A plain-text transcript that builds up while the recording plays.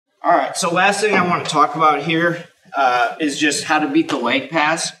All right, so last thing I want to talk about here is just how to beat the leg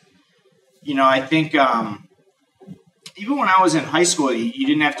pass. You know, I think even when I was in high school, you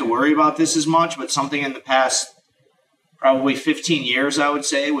didn't have to worry about this as much, but something in the past probably 15 years, I would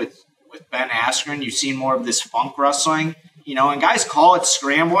say, with Ben Askren, you've seen more of this funk wrestling, you know, and guys call it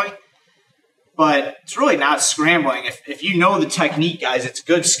scrambling, but it's really not scrambling. If you know the technique, guys, it's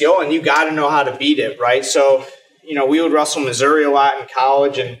good skill, and you got to know how to beat it, right? So, you know, we would wrestle Missouri a lot in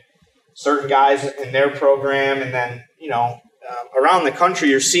college, and certain guys in their program, and then, you know, around the country,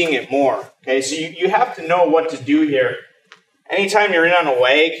 you're seeing it more, okay? So you have to know what to do here. Anytime you're in on a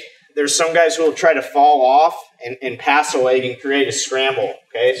leg, there's some guys who will try to fall off and pass a leg and create a scramble,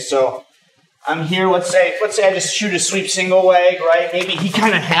 okay? So I'm here, let's say I just shoot a sweep single leg, right? Maybe he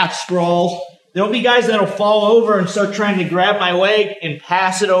kind of half sprawls. There'll be guys that'll fall over and start trying to grab my leg and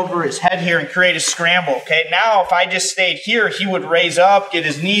pass it over his head here and create a scramble, okay? Now, if I just stayed here, he would raise up, get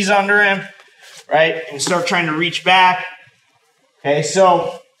his knees under him, right? And start trying to reach back. Okay,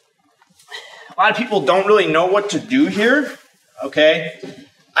 so a lot of people don't really know what to do here, okay?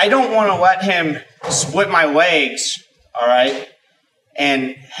 I don't want to let him split my legs, all right,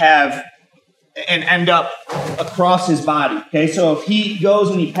 and end up across his body, okay? So if he goes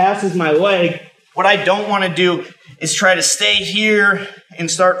and he passes my leg, what I don't want to do is try to stay here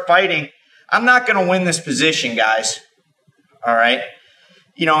and start fighting. I'm not going to win this position, guys, all right?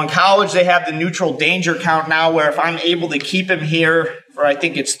 You know, in college, they have the neutral danger count now where if I'm able to keep him here for, I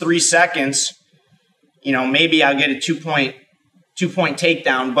think it's 3 seconds, you know, maybe I'll get a two-point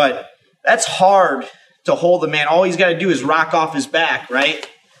takedown, but that's hard to hold the man. All he's got to do is rock off his back, right?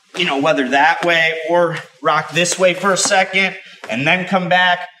 You know, whether that way or rock this way for a second and then come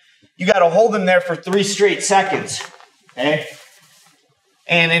back. You got to hold him there for 3 straight seconds, okay?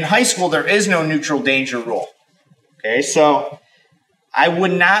 And in high school, there is no neutral danger rule, okay? So I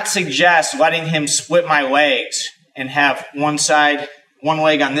would not suggest letting him split my legs and have one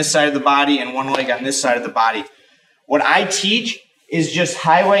leg on this side of the body and one leg on this side of the body. What I teach is just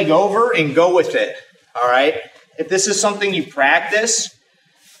high leg over and go with it, all right? If this is something you practice,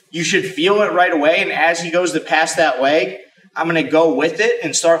 you should feel it right away, and as he goes to pass that leg, I'm going to go with it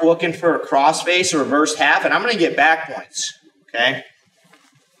and start looking for a crossface or reverse half, and I'm going to get back points, okay?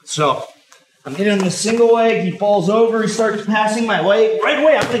 So I'm hitting the single leg, he falls over, he starts passing my leg. Right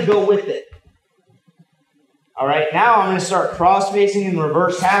away, I'm going to go with it. All right, now I'm going to start cross-facing and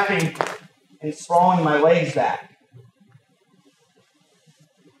reverse halving and sprawling my legs back.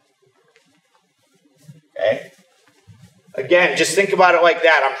 Okay? Again, just think about it like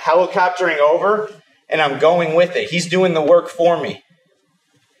that. I'm helicoptering over, and I'm going with it. He's doing the work for me.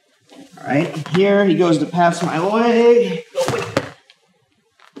 All right, here he goes to pass my leg. Go with it.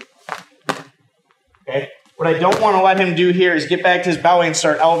 Okay? What I don't want to let him do here is get back to his belly and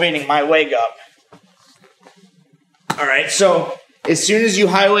start elevating my leg up. All right, so as soon as you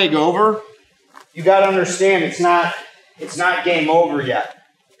high leg over, you got to understand it's not game over yet.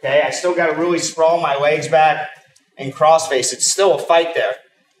 Okay, I still got to really sprawl my legs back and crossface. It's still a fight there,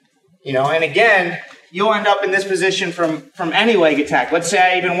 you know. And again, you'll end up in this position from any leg attack. Let's say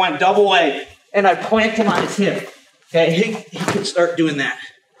I even went double leg and I plant him on his hip. Okay, he can start doing that.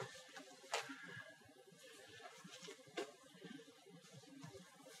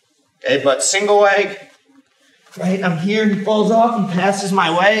 Okay, but single leg, right? I'm here, he falls off, he passes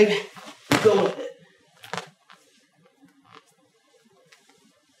my leg, go with it.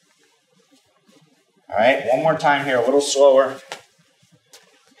 All right, one more time here, a little slower.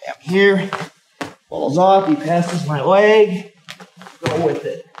 Okay, I'm here, falls off, he passes my leg, go with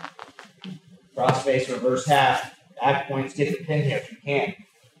it. Crossface, reverse half, back points, get the pin here if you can.